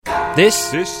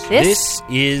This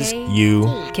is you.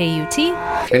 KUT.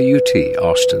 KUT,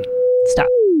 Austin. Stop.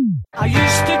 I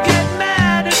used to get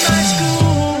mad at my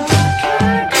school.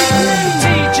 The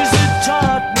teachers that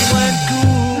taught me weren't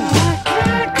cool.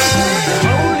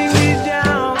 Holding me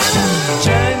down,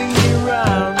 turning me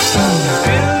round,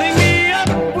 filling me up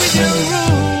with your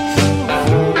rule.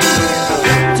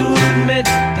 To admit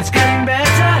it's getting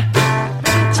better,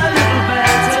 a little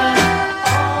better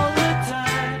all the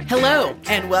time. Hello,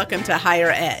 and welcome to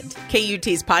Higher Ed,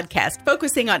 KUT's podcast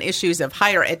focusing on issues of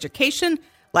higher education,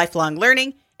 lifelong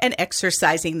learning, and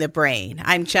exercising the brain.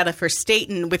 I'm Jennifer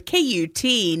Stayton with KUT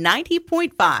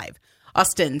 90.5,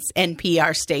 Austin's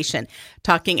NPR station,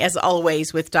 talking as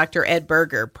always with Dr. Ed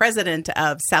Berger, president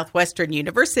of Southwestern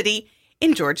University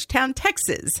in Georgetown,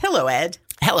 Texas. Hello, Ed.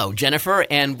 Hello, Jennifer,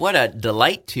 and what a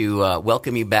delight to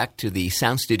welcome you back to the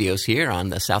sound studios here on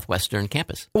the Southwestern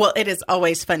campus. Well, it is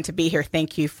always fun to be here.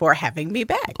 Thank you for having me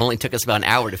back. Only took us about an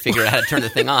hour to figure out how to turn the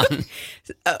thing on.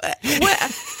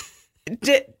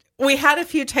 We had a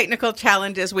few technical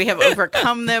challenges. We have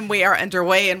overcome them. We are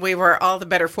underway, and we were all the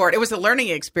better for it. It was a learning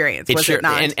experience, was it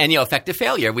not? And effective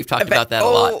failure. We've talked about that a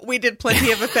lot. We did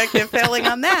plenty of effective failing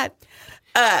on that.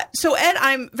 So, Ed,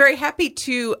 I'm very happy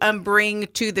to bring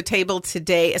to the table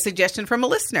today a suggestion from a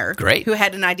listener. Great. Who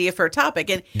had an idea for a topic.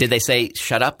 And did they say,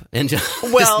 shut up and just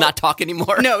not talk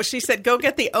anymore? No, she said, go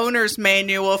get the owner's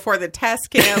manual for the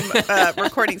Tascam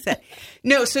recording set.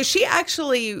 No, so she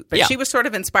actually, she was sort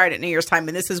of inspired at New Year's time,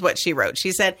 and this is what she wrote.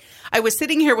 She said, I was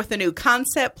sitting here with a new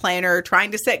concept planner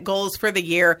trying to set goals for the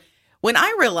year when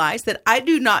I realized that I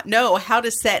do not know how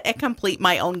to set and complete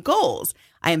my own goals.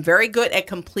 I am very good at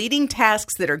completing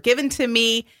tasks that are given to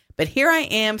me, but here I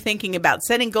am thinking about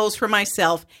setting goals for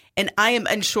myself, and I am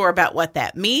unsure about what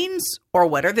that means or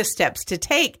what are the steps to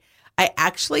take. I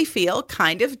actually feel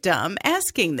kind of dumb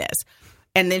asking this.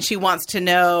 And then she wants to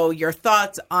know your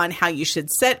thoughts on how you should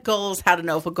set goals, how to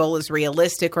know if a goal is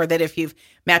realistic or that if you've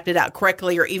mapped it out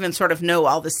correctly or even sort of know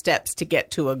all the steps to get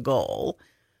to a goal.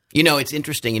 You know, it's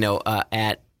interesting,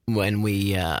 when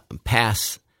we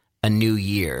pass a new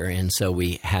year, and so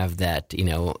we have that,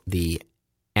 the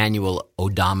annual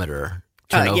odometer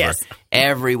turnover. Yes.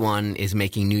 Everyone is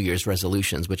making New Year's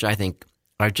resolutions, which I think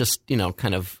are just,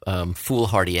 kind of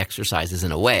foolhardy exercises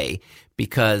in a way,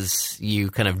 because you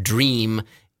kind of dream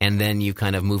and then you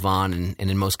kind of move on, and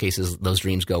in most cases those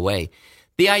dreams go away.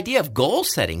 The idea of goal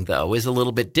setting, though, is a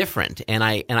little bit different, and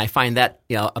I find that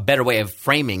a better way of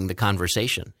framing the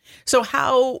conversation. So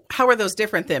how are those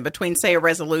different then between, say, a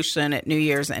resolution at New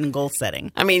Year's and goal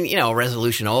setting? I mean, a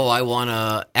resolution, I want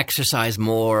to exercise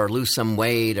more, or lose some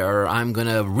weight, or I'm going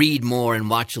to read more and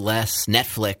watch less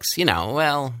Netflix,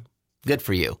 well, good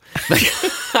for you.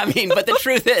 But the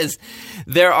truth is,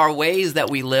 there are ways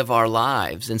that we live our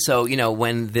lives. And so,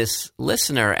 when this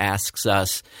listener asks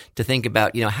us to think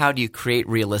about, how do you create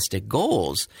realistic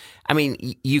goals? I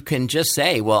mean, you can just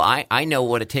say, well, I know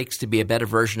what it takes to be a better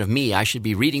version of me. I should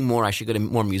be reading more. I should go to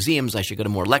more museums. I should go to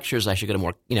more lectures. I should go to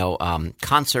more,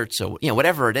 concerts, or,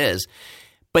 whatever it is.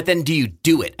 But then do you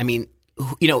do it? I mean,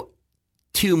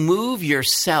 to move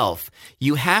yourself,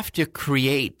 you have to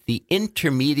create the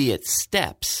intermediate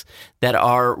steps that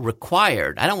are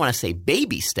required. I don't want to say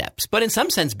baby steps, but in some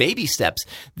sense, baby steps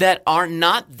that are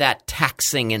not that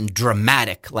taxing and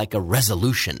dramatic like a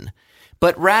resolution,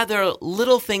 but rather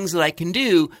little things that I can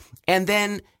do and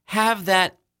then have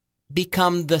that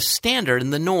become the standard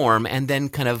and the norm, and then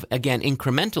kind of, again,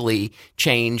 incrementally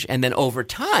change. And then over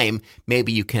time,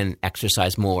 maybe you can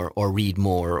exercise more or read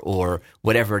more or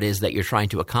whatever it is that you're trying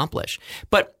to accomplish.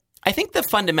 But I think the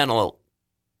fundamental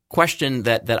question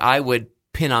that I would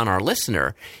pin on our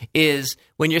listener is,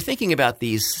 when you're thinking about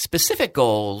these specific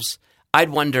goals, I'd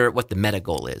wonder what the meta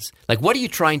goal is. Like, what are you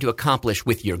trying to accomplish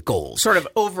with your goals? Sort of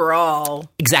overall.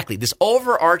 Exactly. This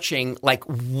overarching, like,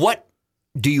 what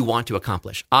do you want to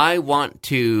accomplish? I want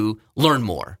to learn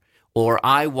more, or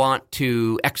I want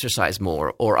to exercise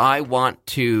more, or I want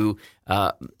to,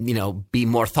 be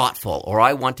more thoughtful, or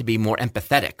I want to be more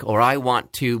empathetic, or I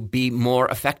want to be more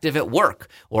effective at work,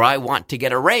 or I want to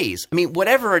get a raise. I mean,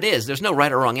 whatever it is, there's no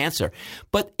right or wrong answer.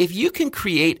 But if you can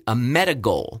create a meta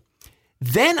goal,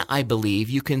 then I believe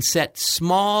you can set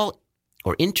small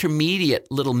or intermediate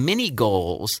little mini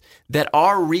goals that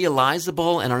are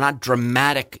realizable and are not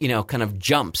dramatic, kind of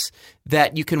jumps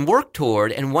that you can work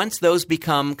toward. And once those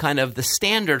become kind of the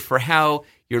standard for how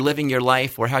you're living your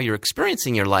life or how you're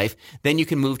experiencing your life, then you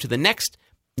can move to the next,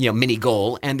 mini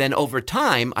goal. And then over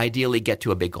time, ideally get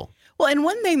to a big goal. Well, and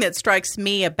one thing that strikes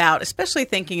me about, especially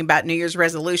thinking about New Year's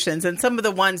resolutions, and some of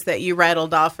the ones that you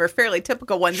rattled off are fairly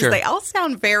typical ones, Sure. is they all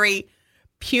sound very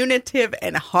punitive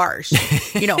and harsh.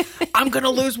 I'm going to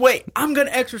lose weight. I'm going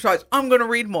to exercise. I'm going to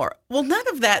read more. Well, none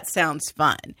of that sounds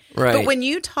fun. Right. But when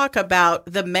you talk about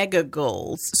the mega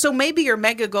goals, so maybe your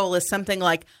mega goal is something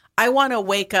like, I want to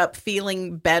wake up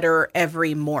feeling better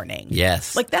every morning.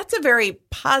 Yes. Like that's a very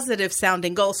positive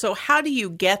sounding goal. So how do you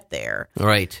get there?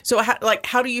 Right. So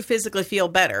how do you physically feel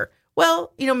better?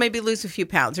 Well, maybe lose a few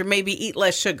pounds, or maybe eat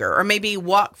less sugar, or maybe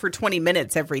walk for 20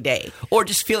 minutes every day. Or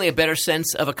just feeling a better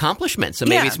sense of accomplishment. So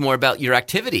maybe it's more about your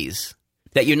activities,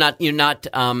 that you're not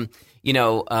kind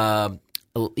of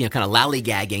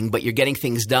lollygagging, but you're getting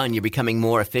things done. You're becoming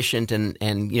more efficient,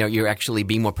 and you're actually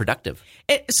being more productive.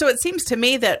 So it seems to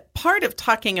me that part of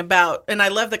talking about, and I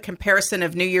love the comparison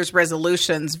of New Year's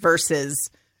resolutions versus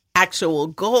actual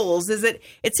goals, is that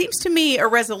it seems to me a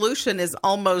resolution is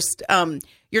almost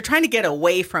you're trying to get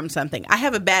away from something. I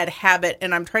have a bad habit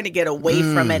and I'm trying to get away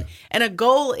from it. And a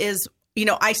goal is,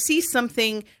 I see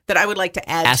something that I would like to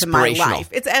add to my life.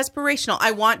 It's aspirational.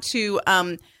 I want to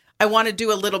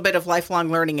do a little bit of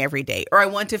lifelong learning every day, or I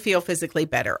want to feel physically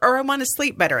better, or I want to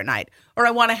sleep better at night, or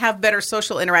I want to have better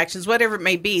social interactions, whatever it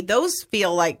may be. Those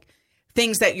feel like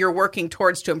things that you're working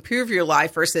towards to improve your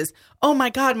life versus, oh my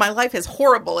God, my life is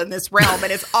horrible in this realm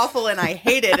and it's awful and I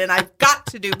hate it and I've got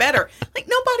to do better. Like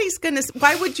nobody's going to,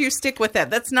 why would you stick with that?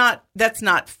 That's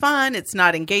not fun. It's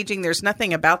not engaging. There's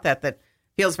nothing about that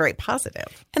feels very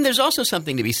positive. And there's also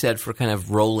something to be said for kind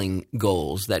of rolling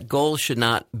goals, that goals should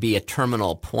not be a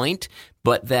terminal point,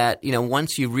 but that,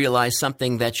 once you realize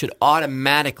something, that should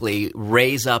automatically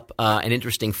raise up an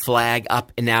interesting flag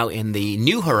up and now in the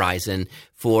new horizon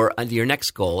for your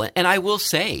next goal. And I will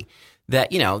say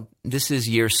that, this is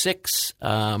year 6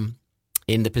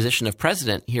 in the position of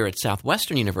president here at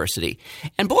Southwestern University.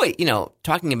 And boy,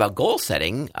 talking about goal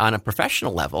setting on a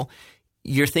professional level,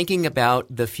 you're thinking about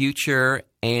the future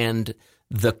and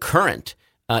the current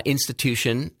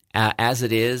institution as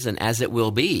it is and as it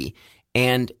will be.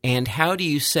 And how do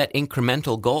you set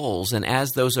incremental goals? And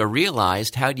as those are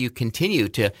realized, how do you continue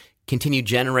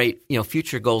generate,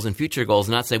 future goals and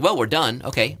not say, well, we're done.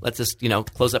 Okay, let's just,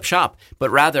 close up shop.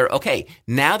 But rather, okay,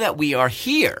 now that we are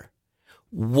here,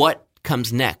 what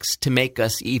comes next to make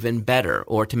us even better,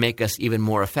 or to make us even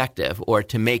more effective, or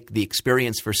to make the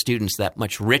experience for students that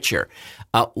much richer?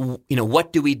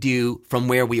 What do we do from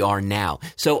where we are now?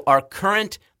 So our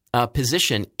current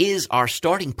position is our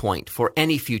starting point for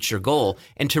any future goal.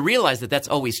 And to realize that that's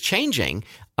always changing,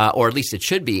 or at least it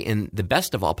should be in the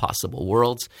best of all possible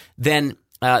worlds, then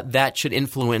that should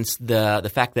influence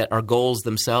the fact that our goals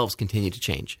themselves continue to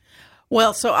change.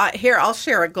 Well, so I'll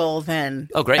share a goal then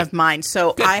of mine.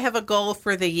 So Good. I have a goal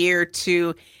for the year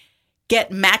to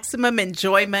get maximum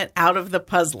enjoyment out of the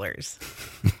puzzlers.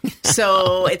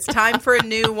 So it's time for a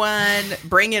new one.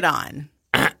 Bring it on.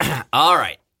 All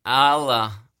right.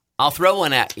 I'll throw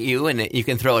one at you, and you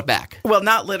can throw it back. Well,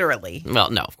 not literally.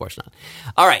 Well, no, of course not.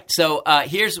 All right. So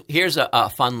here's a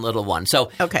fun little one.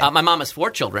 So my mom has 4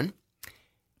 children.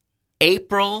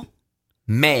 April,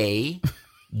 May,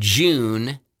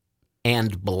 June,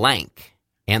 and blank.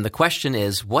 And the question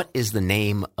is, what is the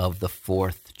name of the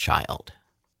 4th child?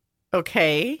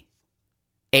 Okay.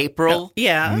 April,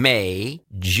 yeah. May,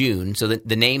 June. So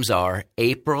the names are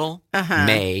April,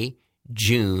 May,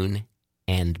 June,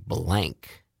 and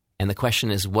blank. And the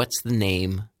question is, what's the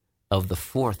name of the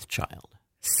 4th child?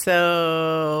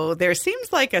 So there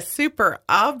seems like a super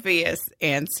obvious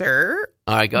answer.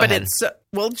 All right, go ahead.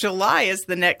 But July is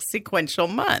the next sequential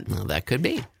month. Well, that could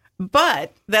be.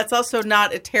 But that's also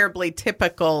not a terribly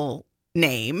typical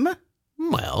name.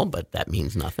 Well, but that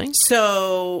means nothing.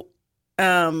 So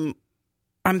I'm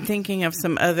thinking of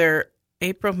some other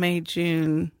April, May,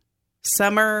 June,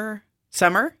 summer,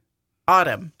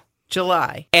 autumn,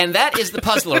 July. And that is the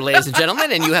puzzler, ladies and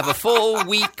gentlemen, and you have a full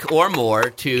week or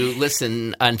more to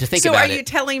listen and to think about it. So are you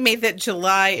telling me that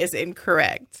July is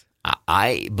incorrect?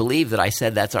 I believe that I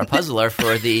said that's our puzzler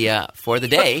for the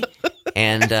day,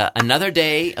 and another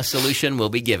day a solution will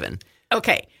be given.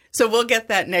 Okay, so we'll get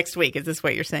that next week. Is this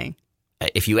what you're saying?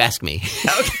 If you ask me.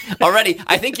 Already,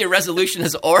 I think your resolution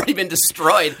has already been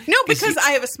destroyed. No, because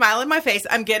I have a smile on my face.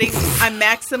 I'm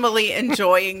maximally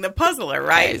enjoying the puzzler,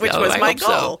 right? Which was my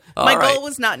goal. So. My goal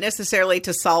was not necessarily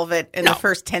to solve it in the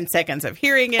first 10 seconds of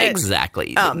hearing it.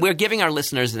 Exactly. We're giving our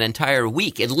listeners an entire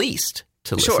week at least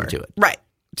to listen to it. Right.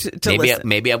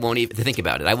 Maybe I won't even think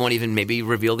about it. I won't even maybe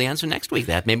reveal the answer next week.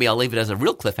 Maybe I'll leave it as a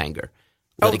real cliffhanger.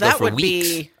 That would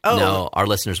be. Oh, no, our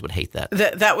listeners would hate that.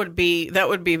 That would be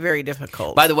very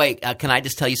difficult. By the way, can I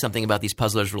just tell you something about these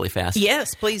puzzlers really fast?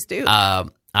 Yes, please do.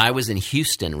 I was in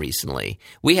Houston recently.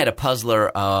 We had a puzzler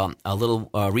a little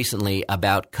recently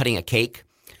about cutting a cake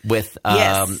with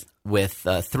with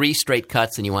 3 straight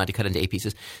cuts, and you wanted to cut into 8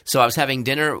 pieces. So I was having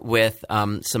dinner with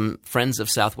some friends of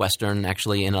Southwestern,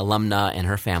 actually an alumna and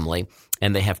her family,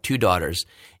 and they have 2 daughters.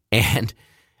 And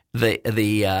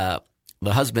the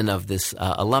husband of this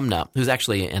alumna, who's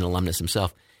actually an alumnus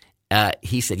himself,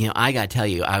 he said, I got to tell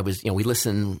you, we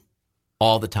listen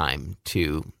all the time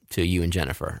to you and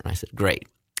Jennifer. And I said, great.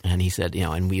 And he said,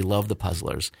 and we love the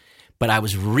Puzzlers. But I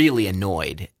was really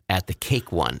annoyed at the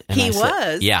cake one. And he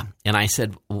was? Yeah. And I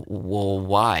said, well,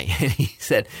 why? And he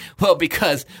said, well,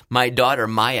 because my daughter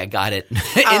Maya got it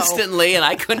instantly and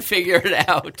I couldn't figure it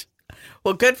out.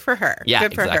 Well, good for her. Yeah,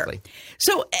 good for exactly. her.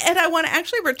 So, Ed, I want to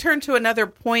actually return to another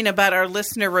point about our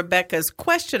listener Rebecca's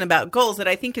question about goals that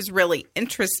I think is really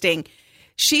interesting.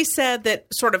 She said that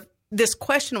sort of this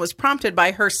question was prompted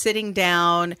by her sitting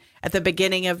down at the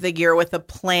beginning of the year with a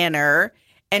planner.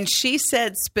 And she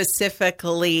said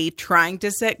specifically trying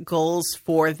to set goals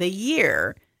for the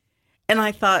year. And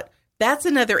I thought that's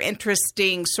another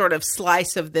interesting sort of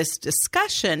slice of this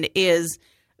discussion is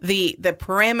the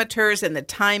parameters and the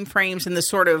time frames and the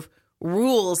sort of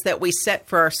rules that we set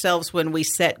for ourselves when we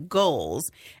set goals.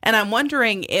 And I'm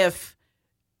wondering if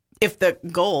the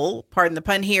goal, pardon the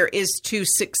pun here, is to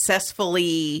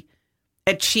successfully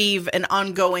achieve an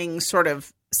ongoing sort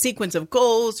of sequence of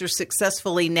goals or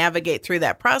successfully navigate through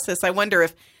that process. I wonder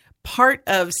if part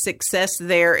of success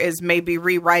there is maybe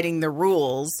rewriting the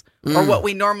rules or what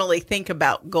we normally think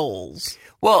about goals.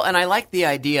 Well, and I like the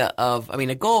idea of,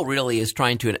 a goal really is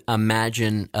trying to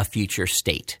imagine a future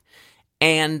state.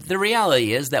 And the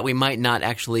reality is that we might not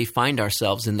actually find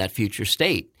ourselves in that future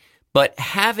state. But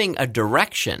having a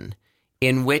direction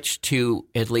in which to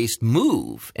at least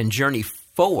move and journey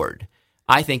forward,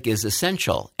 I think is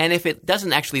essential. And if it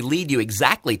doesn't actually lead you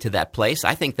exactly to that place,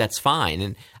 I think that's fine.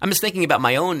 And I'm just thinking about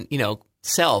my own,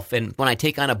 self. And when I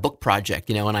take on a book project,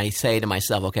 and I say to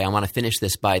myself, okay, I want to finish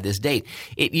this by this date,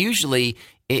 it usually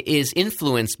is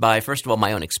influenced by, first of all,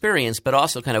 my own experience, but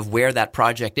also kind of where that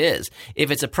project is.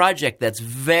 If it's a project that's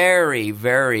very,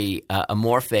 very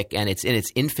amorphic and it's in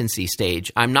its infancy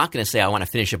stage, I'm not going to say I want to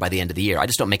finish it by the end of the year. I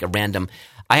just don't make a random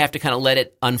 – I have to kind of let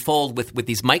it unfold with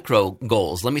these micro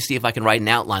goals. Let me see if I can write an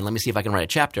outline. Let me see if I can write a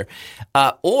chapter.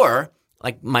 Or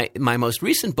like my most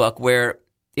recent book where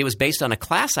it was based on a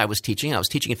class I was teaching. I was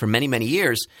teaching it for many, many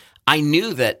years. I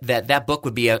knew that book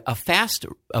would be a fast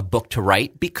book to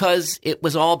write because it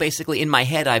was all basically in my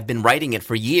head. I've been writing it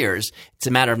for years. It's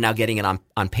a matter of now getting it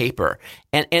on paper.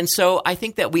 And so I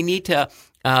think that we need to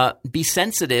be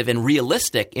sensitive and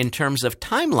realistic in terms of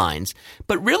timelines,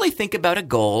 but really think about a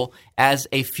goal as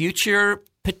a future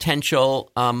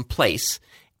potential place.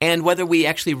 And whether we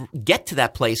actually get to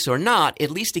that place or not,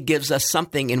 at least it gives us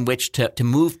something in which to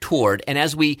move toward. And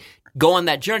as we go on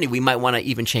that journey, we might want to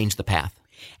even change the path.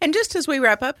 And just as we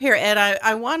wrap up here, Ed,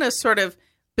 I want to sort of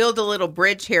build a little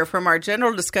bridge here from our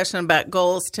general discussion about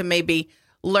goals to maybe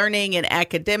learning and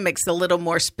academics a little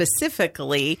more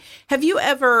specifically. Have you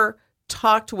ever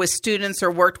talked with students or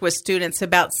worked with students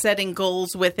about setting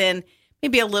goals within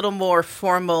maybe a little more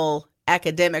formal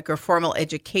academic or formal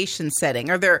education setting?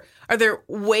 Are there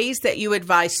ways that you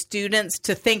advise students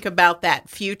to think about that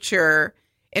future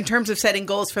in terms of setting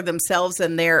goals for themselves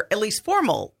and their at least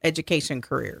formal education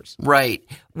careers? Right.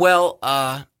 Well,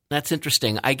 that's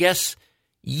interesting. I guess,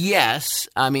 yes.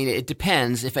 It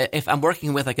depends. If I'm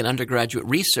working with like an undergraduate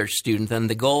research student, then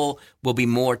the goal will be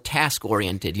more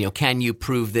task-oriented. Can you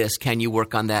prove this? Can you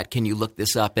work on that? Can you look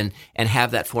this up and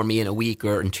have that for me in a week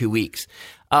or in 2 weeks?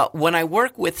 When I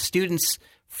work with students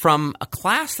from a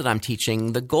class that I'm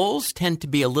teaching, the goals tend to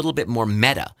be a little bit more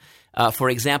meta. For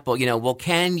example,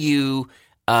 can you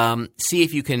see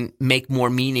if you can make more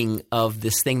meaning of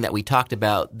this thing that we talked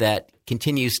about that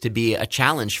continues to be a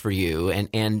challenge for you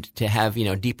and to have,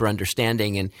 deeper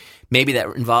understanding. And maybe that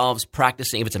involves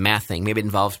practicing. If it's a math thing, maybe it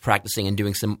involves practicing and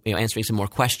doing some, answering some more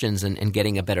questions and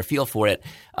getting a better feel for it.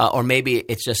 Or maybe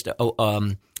it's just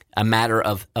a matter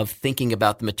of thinking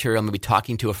about the material, maybe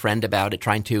talking to a friend about it,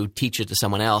 trying to teach it to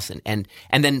someone else, and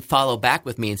then follow back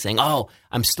with me and saying, oh,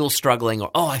 I'm still struggling,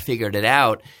 or oh, I figured it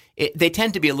out. They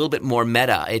tend to be a little bit more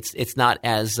meta. It's not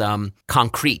as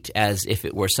concrete as if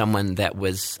it were someone that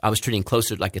I was treating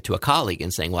closer like to a colleague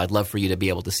and saying, well, I'd love for you to be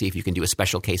able to see if you can do a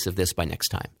special case of this by next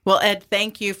time. Well, Ed,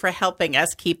 thank you for helping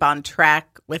us keep on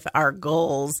track with our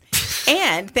goals.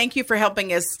 And thank you for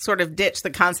helping us sort of ditch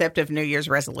the concept of New Year's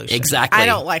resolutions. Exactly. I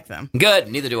don't like them. Good.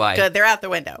 Neither do I. Good. They're out the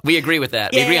window. We agree with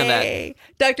that. Yay. We agree on that.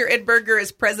 Dr. Ed Berger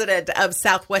is president of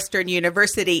Southwestern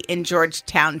University in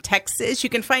Georgetown, Texas. You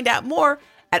can find out more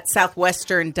at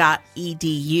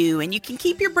southwestern.edu. And you can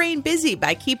keep your brain busy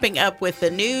by keeping up with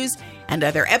the news and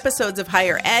other episodes of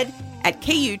Higher Ed at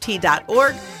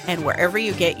KUT.org and wherever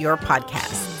you get your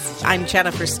podcasts. I'm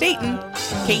Jennifer Stayton,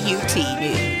 KUT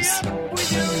News.